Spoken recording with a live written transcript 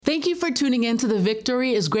Thank you for tuning in to The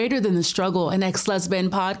Victory is Greater Than the Struggle, an ex-lesbian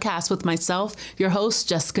podcast with myself, your host,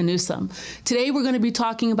 Jessica Newsom. Today, we're going to be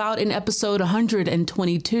talking about in episode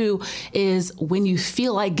 122 is when you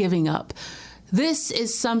feel like giving up. This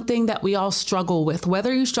is something that we all struggle with,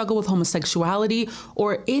 whether you struggle with homosexuality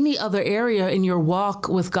or any other area in your walk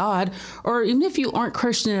with God, or even if you aren't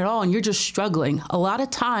Christian at all and you're just struggling. A lot of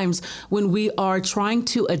times when we are trying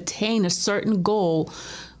to attain a certain goal,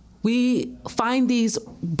 we find these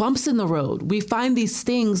bumps in the road. We find these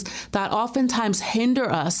things that oftentimes hinder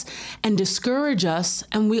us and discourage us,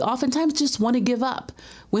 and we oftentimes just want to give up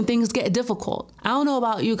when things get difficult. I don't know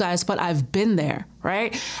about you guys, but I've been there,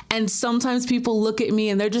 right? And sometimes people look at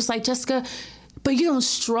me and they're just like, Jessica, but you don't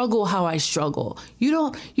struggle how I struggle. You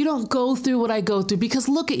don't go through what I go through because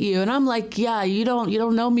look at you. And I'm like, yeah, you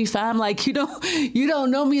don't know me, fam. Like you don't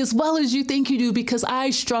know me as well as you think you do because I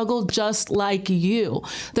struggle just like you.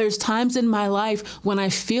 There's times in my life when I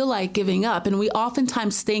feel like giving up, and we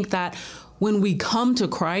oftentimes think that when we come to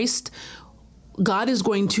Christ, God is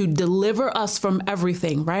going to deliver us from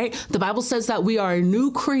everything, right? The Bible says that we are a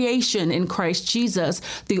new creation in Christ Jesus.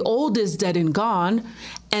 The old is dead and gone.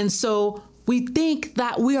 And so we think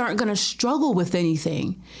that we aren't going to struggle with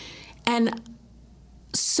anything. And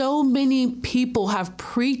so many people have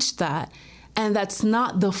preached that, and that's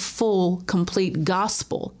not the full, complete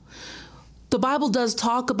gospel. The Bible does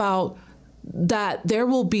talk about that there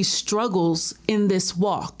will be struggles in this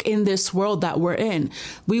walk, in this world that we're in.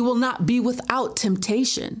 We will not be without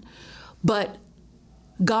temptation, but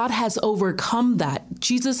God has overcome that.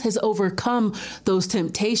 Jesus has overcome those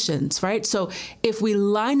temptations, right? So if we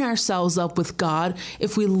line ourselves up with God,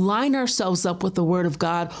 if we line ourselves up with the Word of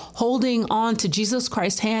God, holding on to Jesus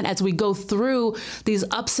Christ's hand as we go through these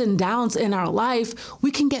ups and downs in our life,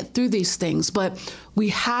 we can get through these things. But we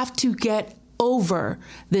have to get over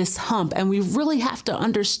this hump, and we really have to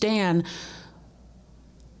understand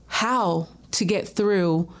how to get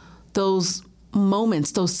through those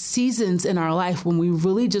moments, those seasons in our life when we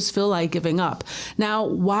really just feel like giving up. Now,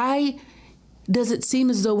 why does it seem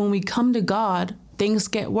as though when we come to God, things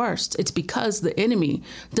get worse? It's because the enemy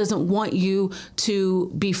doesn't want you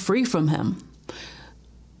to be free from him.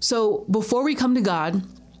 So before we come to God,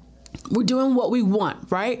 we're doing what we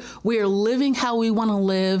want, right? We are living how we want to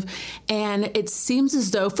live. And it seems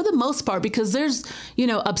as though, for the most part, because there's,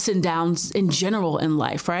 ups and downs in general in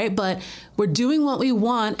life, right? But we're doing what we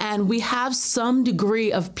want and we have some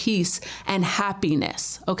degree of peace and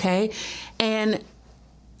happiness, okay? And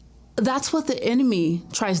that's what the enemy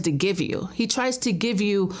tries to give you. He tries to give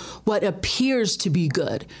you what appears to be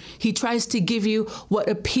good. He tries to give you what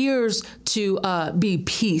appears to be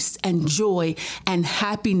peace and joy and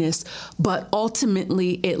happiness, but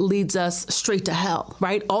ultimately it leads us straight to hell,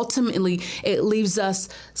 right? Ultimately, it leaves us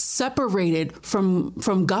separated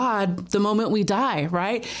from God the moment we die,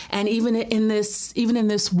 right? And even in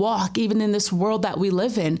this walk, even in this world that we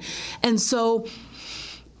live in. And so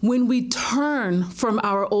when we turn from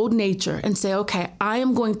our old nature and say, okay, I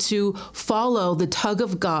am going to follow the tug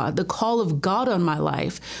of God, the call of God on my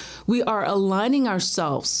life, we are aligning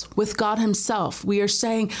ourselves with God himself. We are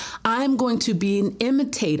saying, I'm going to be an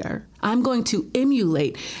imitator. I'm going to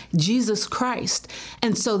emulate Jesus Christ.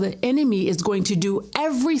 And so the enemy is going to do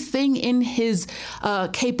everything in his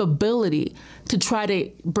capability to try to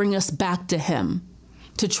bring us back to him,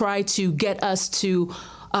 to try to get us to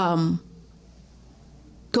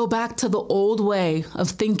go back to the old way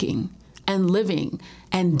of thinking and living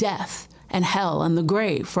and death and hell and the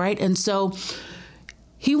grave, right? And so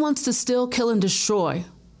he wants to still kill and destroy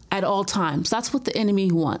at all times. That's what the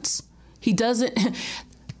enemy wants. He doesn't.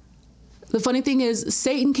 The funny thing is,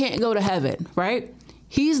 Satan can't go to heaven, right?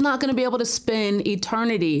 He's not going to be able to spend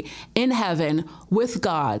eternity in heaven with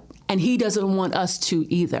God, and he doesn't want us to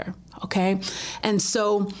either, okay? And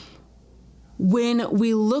so when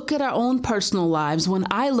we look at our own personal lives, when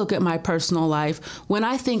I look at my personal life, when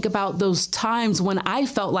I think about those times when I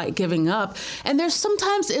felt like giving up, and there's some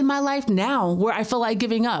times in my life now where I feel like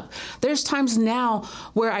giving up. There's times now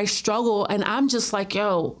where I struggle and I'm just like,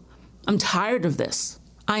 yo, I'm tired of this.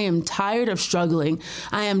 I am tired of struggling.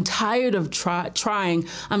 I am tired of trying.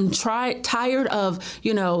 I'm tired of,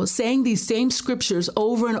 saying these same scriptures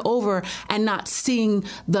over and over and not seeing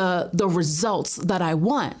the results that I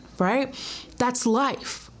want, right? That's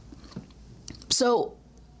life. So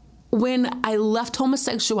when I left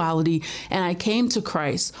homosexuality and I came to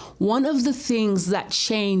Christ, one of the things that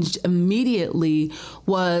changed immediately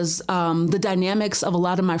was the dynamics of a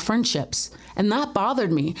lot of my friendships. And that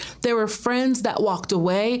bothered me. There were friends that walked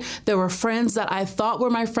away. There were friends that I thought were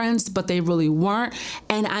my friends, but they really weren't.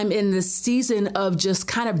 And I'm in this season of just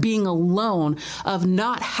kind of being alone, of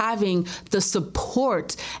not having the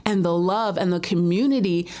support and the love and the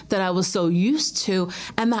community that I was so used to.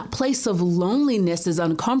 And that place of loneliness is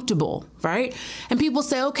uncomfortable, right? And people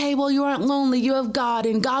say, okay, well, you aren't lonely. You have God,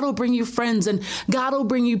 and God will bring you friends, and God will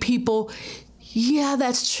bring you people. Yeah,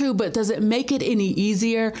 that's true, but does it make it any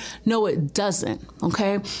easier? No, it doesn't,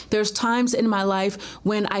 okay? There's times in my life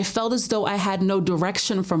when I felt as though I had no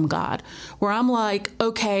direction from God, where I'm like,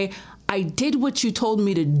 okay, I did what you told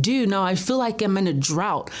me to do. Now I feel like I'm in a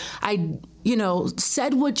drought. I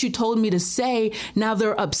said what you told me to say. Now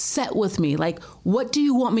they're upset with me. Like, what do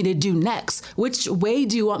you want me to do next? Which way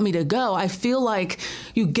do you want me to go? I feel like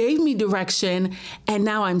you gave me direction and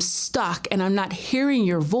now I'm stuck and I'm not hearing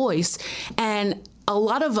your voice. And a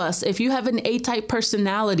lot of us, if you have an A-type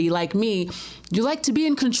personality like me, you like to be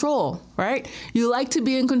in control, right? You like to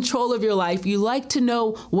be in control of your life. You like to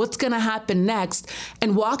know what's going to happen next.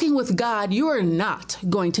 And walking with God, you are not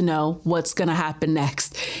going to know what's going to happen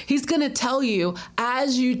next. He's going to tell you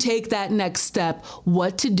as you take that next step,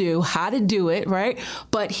 what to do, how to do it, right?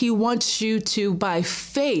 But he wants you to, by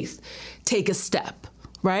faith, take a step.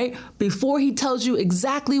 Right? Before he tells you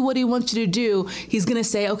exactly what he wants you to do, he's going to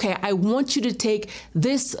say, okay, I want you to take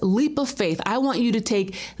this leap of faith. I want you to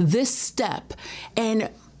take this step.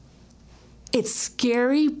 And it's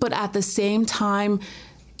scary, but at the same time,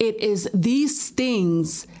 it is these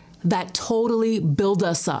things that totally build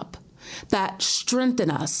us up, that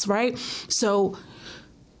strengthen us, right? So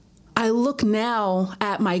I look now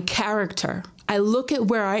at my character. I look at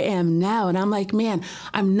where I am now and I'm like, man,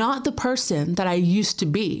 I'm not the person that I used to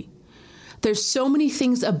be. There's so many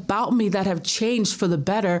things about me that have changed for the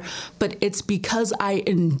better, but it's because I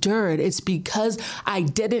endured. It's because I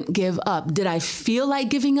didn't give up. Did I feel like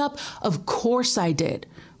giving up? Of course I did,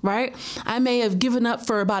 right? I may have given up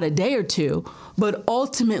for about a day or two, but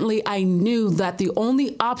ultimately I knew that the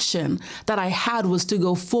only option that I had was to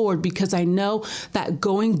go forward because I know that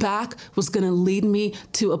going back was going to lead me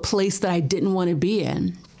to a place that I didn't want to be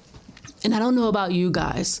in. And I don't know about you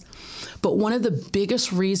guys, but one of the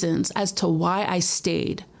biggest reasons as to why I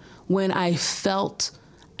stayed when I felt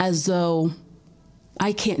as though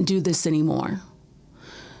I can't do this anymore.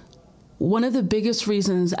 One of the biggest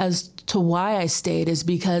reasons as to why I stayed is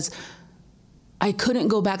because I couldn't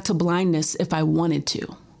go back to blindness if I wanted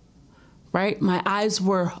to, right? My eyes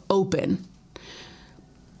were open.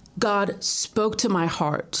 God spoke to my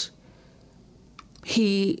heart.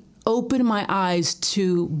 He opened my eyes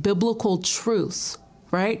to biblical truths,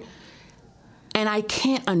 right? And I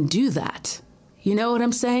can't undo that. You know what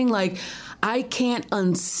I'm saying? Like, I can't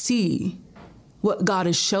unsee what God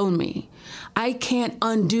has shown me. I can't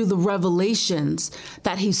undo the revelations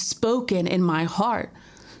that he's spoken in my heart.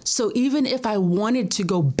 So even if I wanted to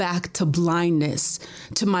go back to blindness,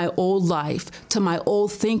 to my old life, to my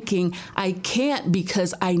old thinking, I can't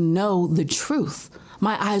because I know the truth.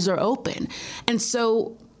 My eyes are open. And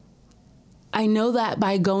so I know that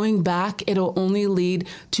by going back, it'll only lead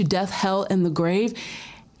to death, hell, and the grave.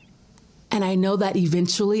 And I know that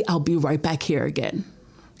eventually I'll be right back here again.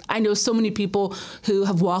 I know so many people who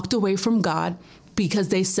have walked away from God because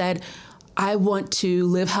they said, I want to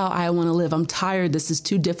live how I want to live. I'm tired. This is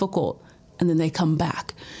too difficult. And then they come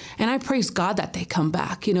back. And I praise God that they come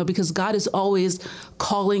back, because God is always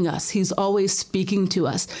calling us. He's always speaking to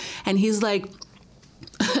us. And he's like,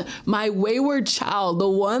 my wayward child, the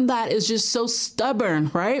one that is just so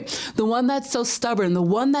stubborn, right? The one that's so stubborn, the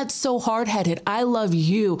one that's so hard-headed. I love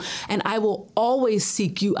you and I will always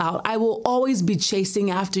seek you out. I will always be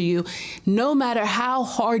chasing after you, no matter how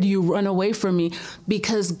hard you run away from me,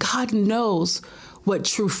 because God knows what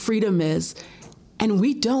true freedom is. And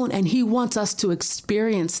we don't, and he wants us to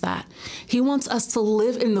experience that. He wants us to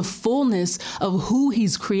live in the fullness of who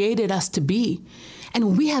he's created us to be.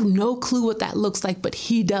 And we have no clue what that looks like, but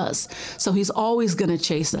he does. So he's always going to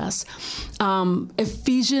chase us.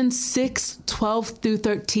 Ephesians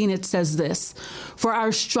 6:12-13, it says this, "For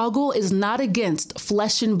our struggle is not against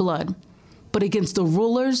flesh and blood, but against the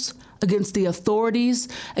rulers, against the authorities,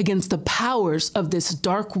 against the powers of this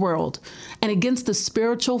dark world, and against the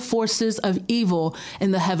spiritual forces of evil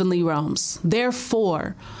in the heavenly realms.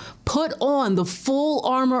 Therefore, put on the full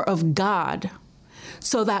armor of God,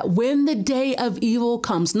 so that when the day of evil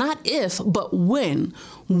comes, not if, but when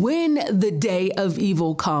the day of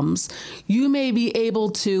evil comes, you may be able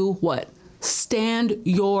to," what? stand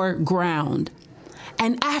your ground.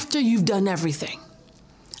 And after you've done everything,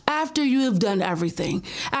 after you have done everything,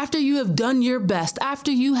 after you have done your best,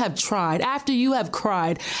 after you have tried, after you have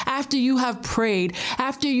cried, after you have prayed,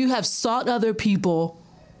 after you have sought other people,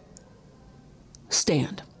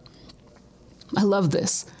 stand. I love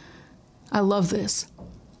this. I love this.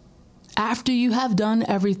 After you have done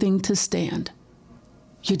everything to stand,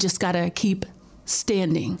 you just got to keep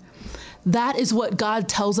standing. That is what God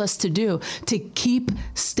tells us to do, to keep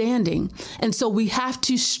standing. And so we have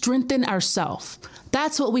to strengthen ourselves.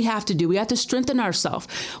 That's what we have to do. We have to strengthen ourselves,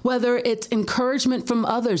 whether it's encouragement from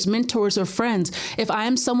others, mentors or friends. If I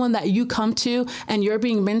am someone that you come to and you're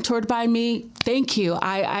being mentored by me, thank you.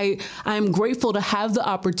 I am grateful to have the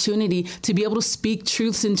opportunity to be able to speak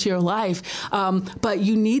truths into your life. But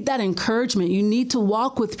you need that encouragement. You need to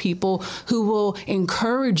walk with people who will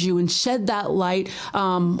encourage you and shed that light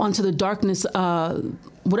onto the darkness,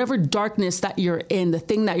 whatever darkness that you're in, the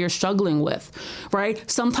thing that you're struggling with, right?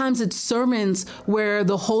 Sometimes it's sermons where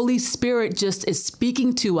the Holy Spirit just is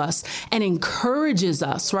speaking to us and encourages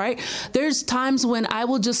us, right? There's times when I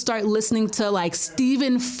will just start listening to like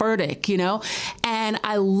Stephen Furtick, and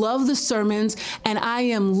I love the sermons and I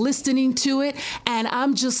am listening to it and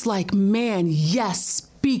I'm just like, man, yes,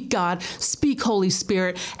 speak God, speak Holy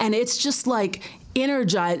Spirit. And it's just like,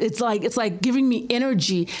 energized. It's like giving me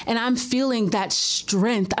energy and I'm feeling that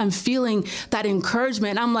strength. I'm feeling that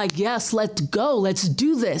encouragement. I'm like, yes, let's go. Let's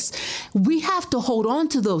do this. We have to hold on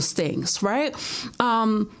to those things, right?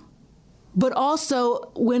 But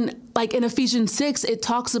also when, like in Ephesians 6, it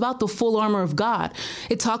talks about the full armor of God.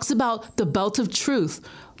 It talks about the belt of truth,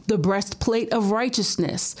 the breastplate of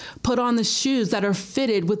righteousness, put on the shoes that are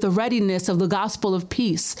fitted with the readiness of the gospel of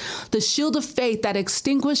peace, the shield of faith that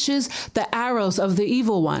extinguishes the arrows of the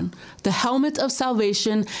evil one, the helmet of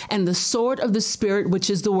salvation, and the sword of the Spirit, which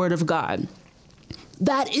is the word of God.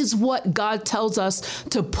 That is what God tells us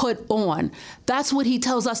to put on. That's what he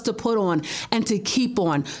tells us to put on and to keep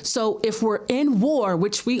on. So if we're in war,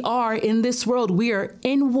 which we are in this world, we are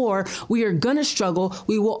in war. We are going to struggle.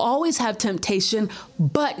 We will always have temptation,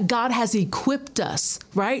 but God has equipped us,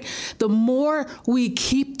 right? The more we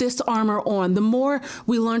keep this armor on, the more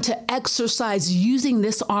we learn to exercise using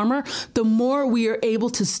this armor, the more we are able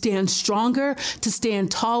to stand stronger, to stand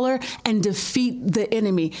taller, and defeat the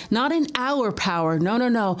enemy. Not in our power, no,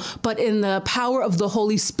 but in the power of the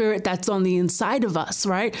Holy Spirit that's on the inside of us,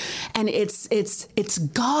 right? And it's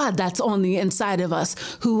God that's on the inside of us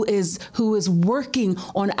who is working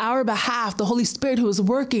on our behalf, the Holy Spirit who is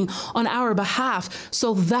working on our behalf.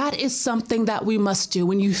 So that is something that we must do.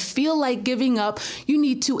 When you feel like giving up, you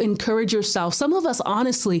need to encourage yourself. Some of us,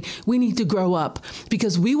 honestly, we need to grow up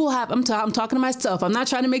because we will have, I'm talking to myself. I'm not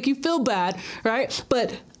trying to make you feel bad, right?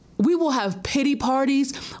 But we will have pity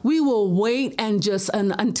parties. We will wait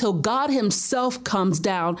until God himself comes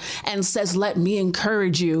down and says, let me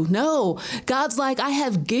encourage you. No, God's like, I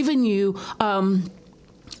have given you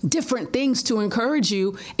different things to encourage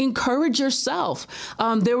you. Encourage yourself.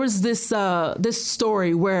 There was this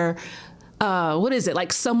story where,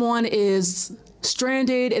 like someone is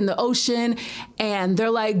stranded in the ocean and they're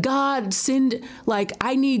like, God,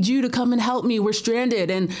 I need you to come and help me. We're stranded.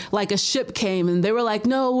 And like a ship came and they were like,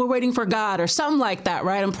 no, we're waiting for God or something like that,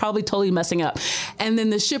 right? I'm probably totally messing up. And then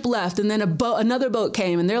the ship left and then another boat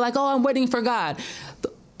came and they're like, oh, I'm waiting for God.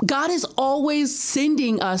 God is always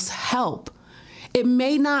sending us help. It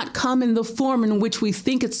may not come in the form in which we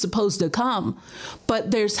think it's supposed to come,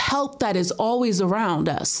 but there's help that is always around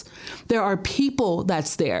us. There are people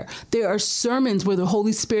that's there. There are sermons where the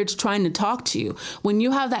Holy Spirit's trying to talk to you. When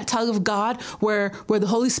you have that tug of God where the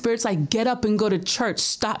Holy Spirit's like, get up and go to church,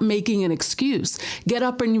 stop making an excuse. Get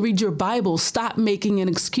up and read your Bible, stop making an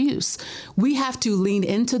excuse. We have to lean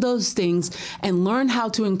into those things and learn how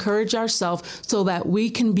to encourage ourselves so that we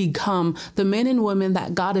can become the men and women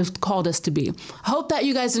that God has called us to be. I hope that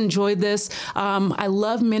you guys enjoyed this. I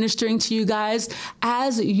love ministering to you guys.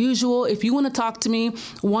 As usual, if you want to talk to me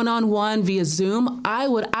one-on-one via Zoom, I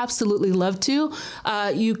would absolutely love to.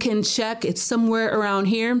 You can check, it's somewhere around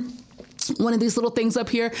here. One of these little things up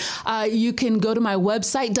here, you can go to my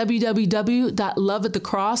website,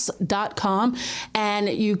 www.loveatthecross.com, and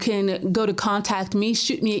you can go to contact me,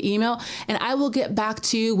 shoot me an email, and I will get back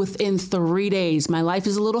to you within 3 days. My life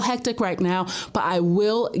is a little hectic right now, but I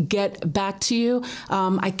will get back to you.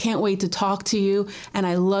 I can't wait to talk to you, and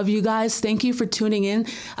I love you guys. Thank you for tuning in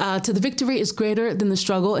to the Victory is Greater Than the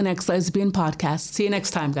Struggle, an Ex-Lesbian podcast. See you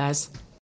next time, guys.